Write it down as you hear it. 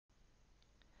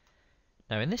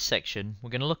Now in this section we're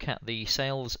going to look at the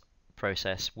sales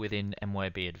process within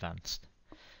MYOB Advanced.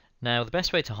 Now the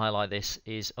best way to highlight this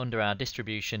is under our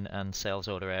distribution and sales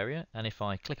order area, and if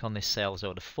I click on this sales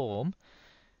order form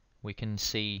we can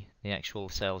see the actual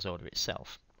sales order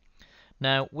itself.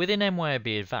 Now within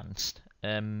MYOB Advanced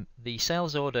the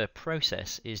sales order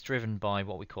process is driven by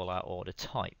what we call our order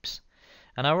types,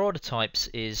 and our order types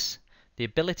is the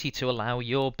ability to allow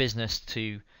your business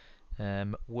to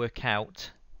work out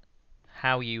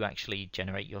how you actually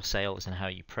generate your sales and how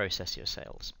you process your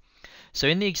sales. So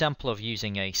in the example of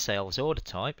using a sales order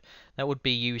type, that would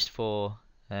be used for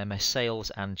a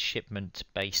sales and shipment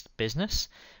based business,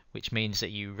 which means that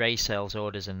you raise sales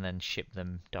orders and then ship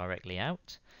them directly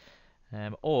out.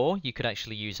 Or you could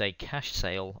actually use a cash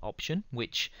sale option,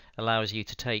 which allows you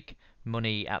to take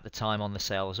money at the time on the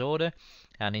sales order,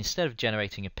 and instead of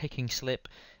generating a picking slip,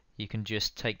 you can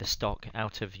just take the stock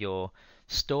out of your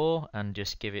store and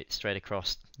just give it straight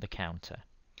across the counter.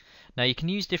 Now you can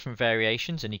use different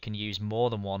variations, and you can use more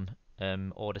than one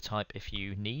order type if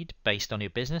you need, based on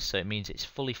your business, so it means it's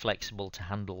fully flexible to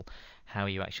handle how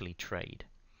you actually trade.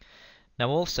 Now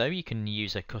also you can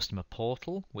use a customer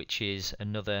portal, which is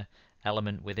another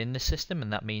element within the system,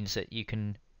 and that means that you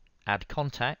can add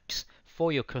contacts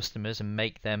for your customers and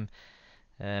make them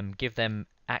give them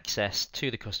access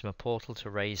to the customer portal to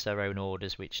raise their own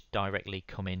orders, which directly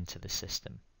come into the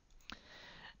system.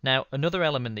 Now another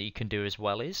element that you can do as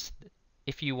well is,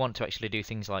 if you want to actually do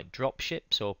things like drop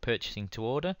ships or purchasing to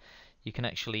order, you can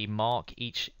actually mark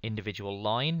each individual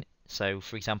line. So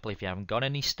for example, if you haven't got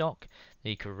any stock,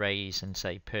 you could raise and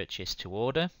say purchase to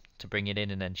order to bring it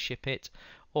in and then ship it,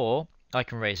 or I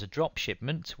can raise a drop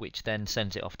shipment which then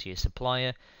sends it off to your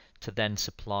supplier to then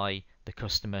supply the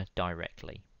customer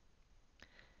directly.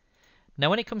 Now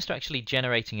when it comes to actually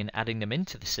generating and adding them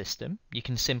into the system, you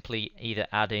can simply either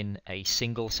add in a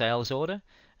single sales order,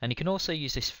 and you can also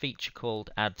use this feature called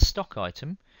add stock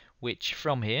item, which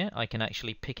from here I can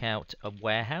actually pick out a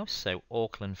warehouse, so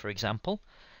Auckland for example,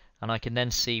 and I can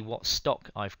then see what stock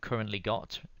I've currently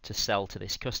got to sell to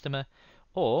this customer,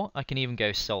 or I can even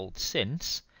go sold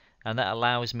since, and that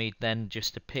allows me then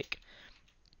just to pick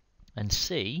and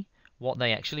see what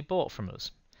they actually bought from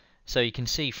us. So you can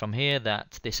see from here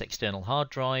that this external hard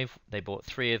drive, they bought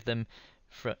 3 of them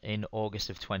in August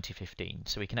of 2015.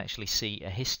 So we can actually see a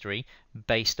history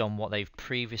based on what they've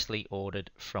previously ordered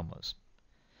from us.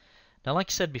 Now like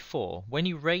I said before, when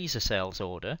you raise a sales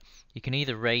order, you can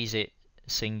either raise it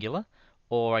singular,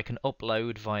 or I can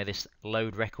upload via this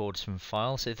load records from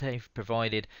file. So if they've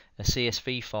provided a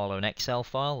CSV file or an Excel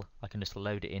file, I can just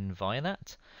load it in via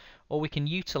that. Or we can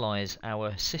utilize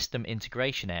our system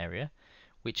integration area,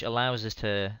 which allows us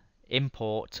to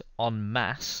import en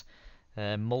masse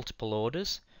multiple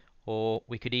orders, or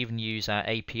we could even use our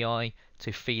API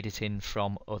to feed it in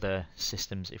from other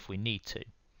systems if we need to.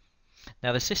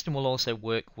 Now the system will also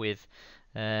work with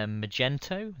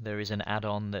Magento. There is an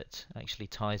add-on that actually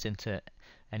ties into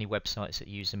any websites that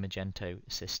use the Magento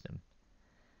system.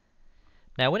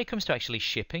 Now when it comes to actually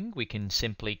shipping, we can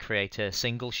simply create a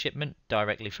single shipment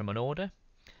directly from an order.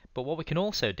 But what we can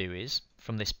also do is,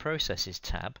 from this Processes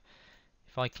tab,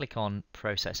 if I click on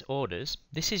Process Orders,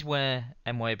 this is where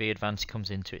MYOB Advanced comes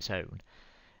into its own.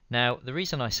 Now the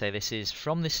reason I say this is,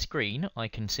 from this screen I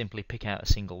can simply pick out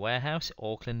a single warehouse,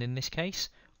 Auckland in this case,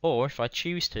 or if I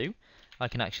choose to, I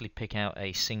can actually pick out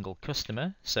a single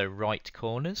customer, so right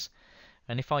corners,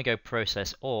 and if I go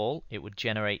Process All, it would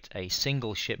generate a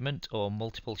single shipment or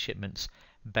multiple shipments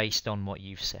based on what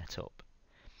you've set up.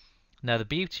 Now the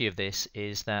beauty of this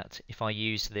is that if I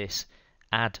use this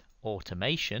add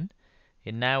automation,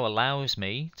 it now allows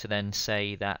me to then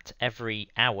say that every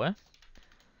hour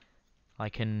I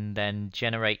can then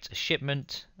generate a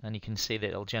shipment, and you can see that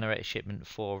it'll generate a shipment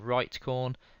for right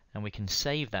corn, and we can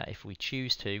save that if we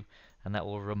choose to, and that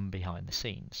will run behind the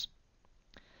scenes.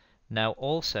 Now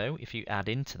also, if you add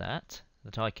into that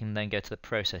I can then go to the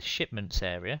process shipments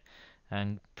area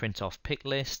and print off pick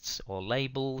lists or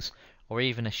labels, or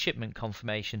even a shipment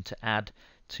confirmation to add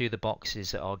to the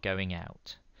boxes that are going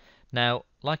out. Now,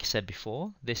 like I said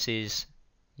before, this is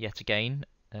yet again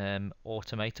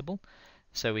automatable,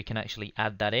 so we can actually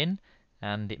add that in,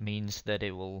 and it means that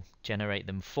it will generate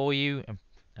them for you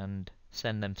and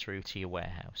send them through to your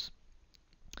warehouse.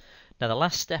 Now the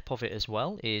last step of it as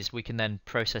well is we can then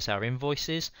process our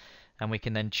invoices, and we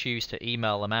can then choose to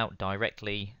email them out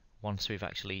directly once we've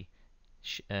actually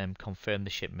confirm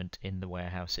the shipment in the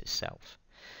warehouse itself.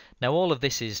 Now all of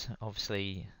this is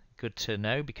obviously good to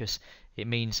know, because it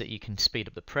means that you can speed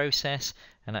up the process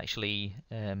and actually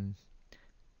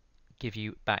give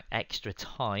you back extra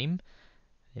time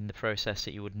in the process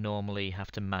that you would normally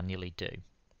have to manually do.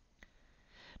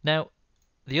 Now,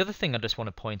 the other thing I just want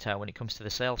to point out when it comes to the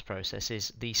sales process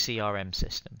is the CRM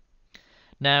system.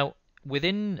 Now,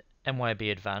 within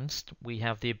MYOB Advanced, we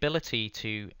have the ability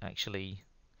to actually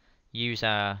use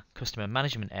our customer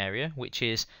management area, which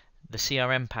is the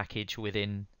CRM package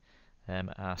within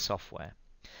our software.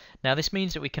 Now, this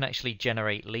means that we can actually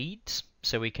generate leads.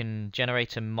 So we can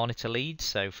generate and monitor leads.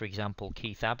 So, for example,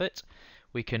 Keith Abbott,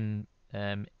 we can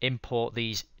import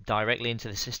these directly into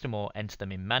the system or enter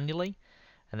them in manually.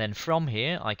 And then from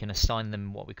here, I can assign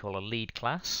them what we call a lead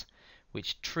class,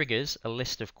 which triggers a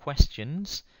list of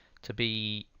questions to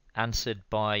be answered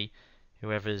by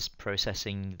whoever's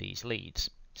processing these leads.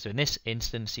 So in this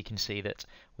instance, you can see that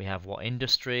we have what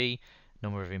industry,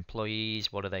 number of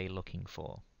employees, what are they looking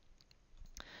for.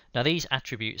 Now these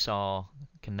attributes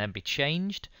can then be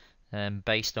changed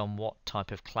based on what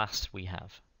type of class we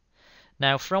have.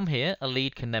 Now from here, a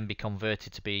lead can then be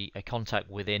converted to be a contact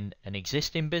within an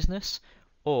existing business,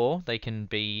 or they can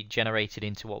be generated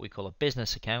into what we call a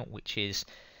business account, which is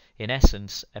in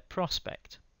essence a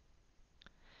prospect.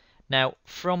 Now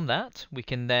from that, we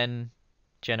can then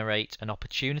generate an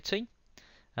opportunity,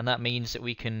 and that means that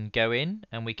we can go in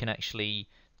and we can actually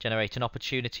generate an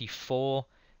opportunity for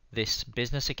this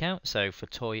business account, so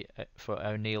for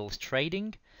O'Neill's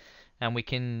Trading, and we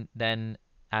can then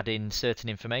add in certain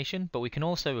information, but we can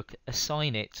also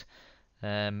assign it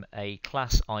a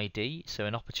class ID, so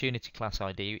an opportunity class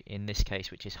ID in this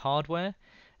case, which is hardware,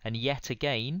 and yet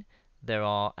again there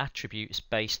are attributes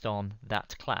based on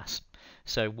that class.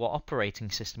 So what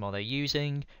operating system are they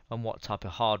using and what type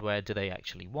of hardware do they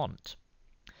actually want?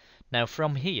 Now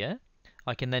from here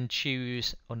I can then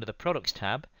choose under the products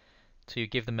tab to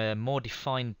give them a more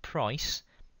defined price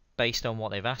based on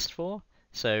what they've asked for.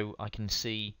 So I can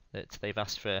see that they've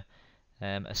asked for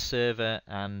a server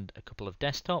and a couple of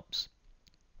desktops,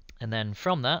 and then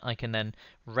from that I can then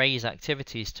raise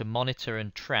activities to monitor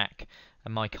and track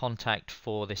my contact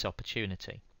for this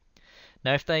opportunity.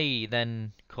 Now if they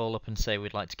then call up and say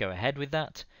we'd like to go ahead with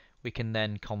that, we can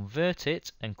then convert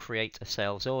it and create a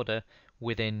sales order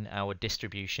within our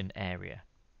distribution area.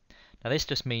 Now this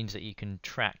just means that you can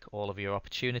track all of your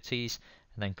opportunities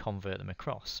and then convert them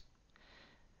across.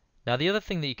 Now the other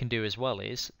thing that you can do as well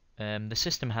is the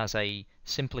system has a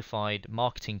simplified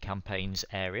marketing campaigns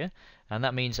area, and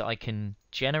that means that I can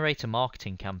generate a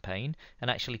marketing campaign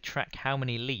and actually track how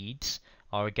many leads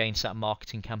are against that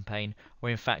marketing campaign,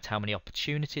 or in fact how many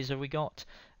opportunities have we got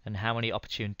and how many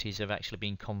opportunities have actually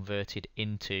been converted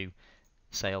into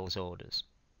sales orders.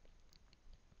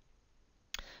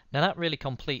 Now that really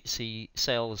completes the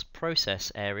sales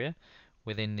process area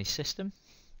within the system.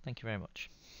 Thank you very much.